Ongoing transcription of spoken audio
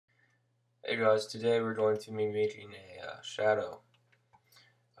Hey guys, today we're going to be making a shadow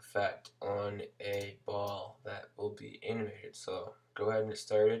effect on a ball that will be animated. So go ahead and get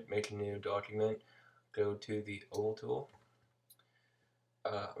started, make a new document, go to the oval tool.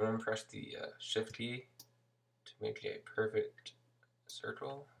 I'm going to press the shift key to make a perfect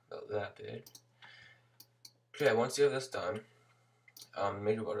circle, about that big. Okay, once you have this done,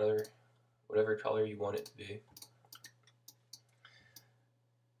 make it whatever color you want it to be.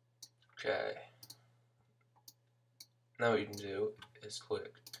 Okay. Now what you can do is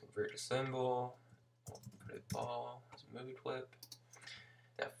click convert to symbol, put a ball as a movie clip.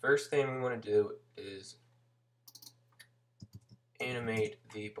 Now first thing we want to do is animate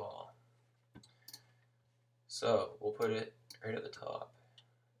the ball. So we'll put it right at the top.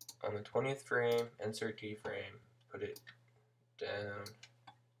 On the 20th frame, insert keyframe, put it down,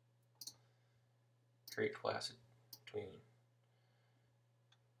 create class tween.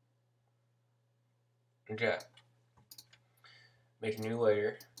 Okay. Make a new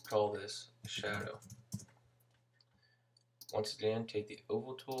layer, call this shadow. Once again, take the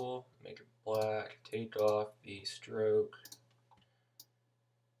oval tool, make it black, take off the stroke,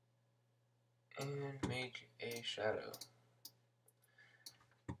 and make a shadow.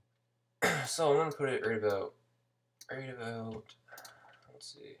 So I'm going to put it right about,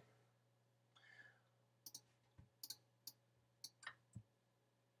 let's see.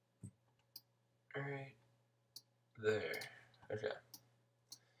 Right there. Okay.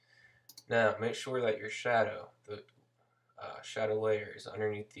 Now make sure that your shadow, the shadow layer, is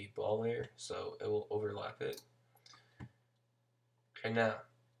underneath the ball layer, so it will overlap it. Okay, now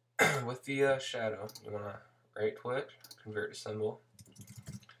with the shadow, you want to right click, convert to symbol,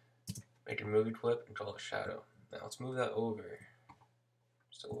 make a movie clip, and call it shadow. Now let's move that over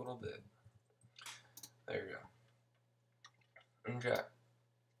just a little bit. There you go. Okay.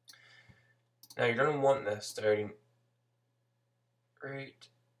 Now you're going to want this starting right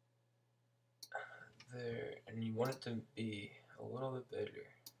there, and you want it to be a little bit bigger.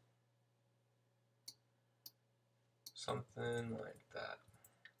 Something like that.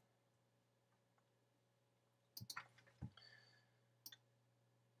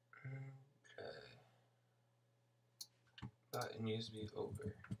 Okay. But it needs to be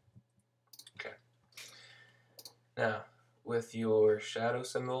over. Okay. Now, with your shadow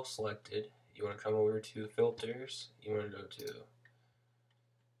symbol selected, you want to come over to filters. You want to go to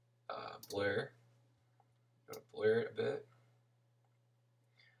blur. You want to blur it a bit.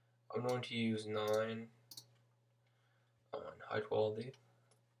 I'm going to use 9 on high quality.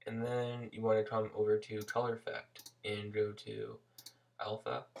 And then you want to come over to color effect and go to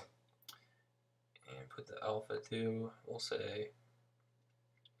alpha. And put the alpha to, we'll say,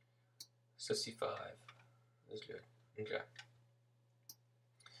 65. That's good. Okay.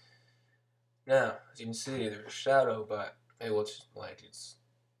 Now, as you can see, there's a shadow, but it looks like it's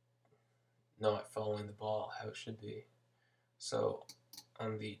not following the ball how it should be. So,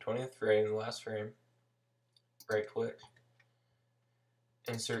 on the 20th frame, the last frame, right click,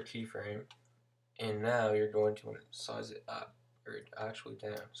 insert keyframe, and now you're going to want to size it up, or actually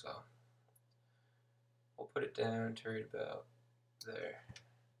down. So, we'll put it down to right about there.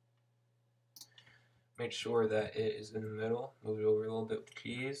 Make sure that it is in the middle, move it over a little bit with the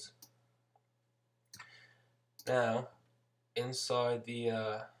keys. Now, inside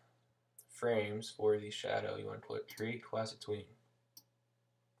the frames for the shadow, you want to click create class tween.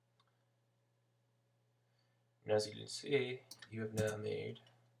 And as you can see, you have now made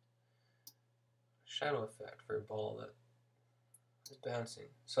a shadow effect for a ball that is bouncing.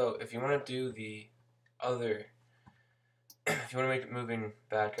 So if you want to do the other, if you want to make it moving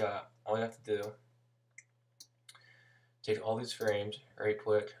back up, all you have to do, take all these frames, right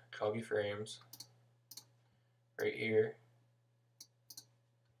click, copy frames, right here,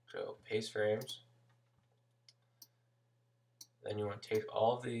 go paste frames. Then you want to take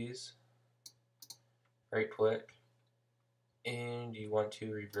all of these, right click, and you want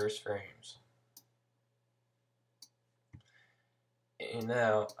to reverse frames. And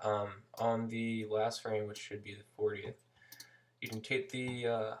now, on the last frame, which should be the 40th, you can take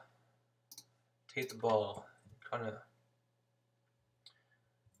the ball, kind of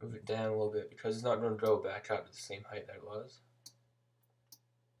move it down a little bit because it's not going to go back up to the same height that it was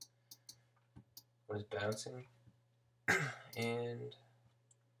when it's bouncing. And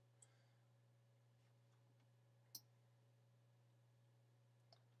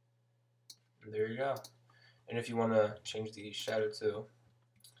there you go. And if you want to change the shadow too,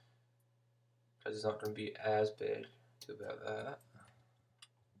 because it's not going to be as big, do about that.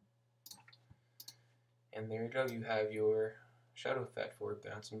 And there you go, you have your shadow effect for a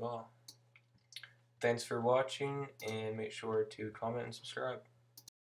bouncing ball. Thanks for watching, and make sure to comment and subscribe.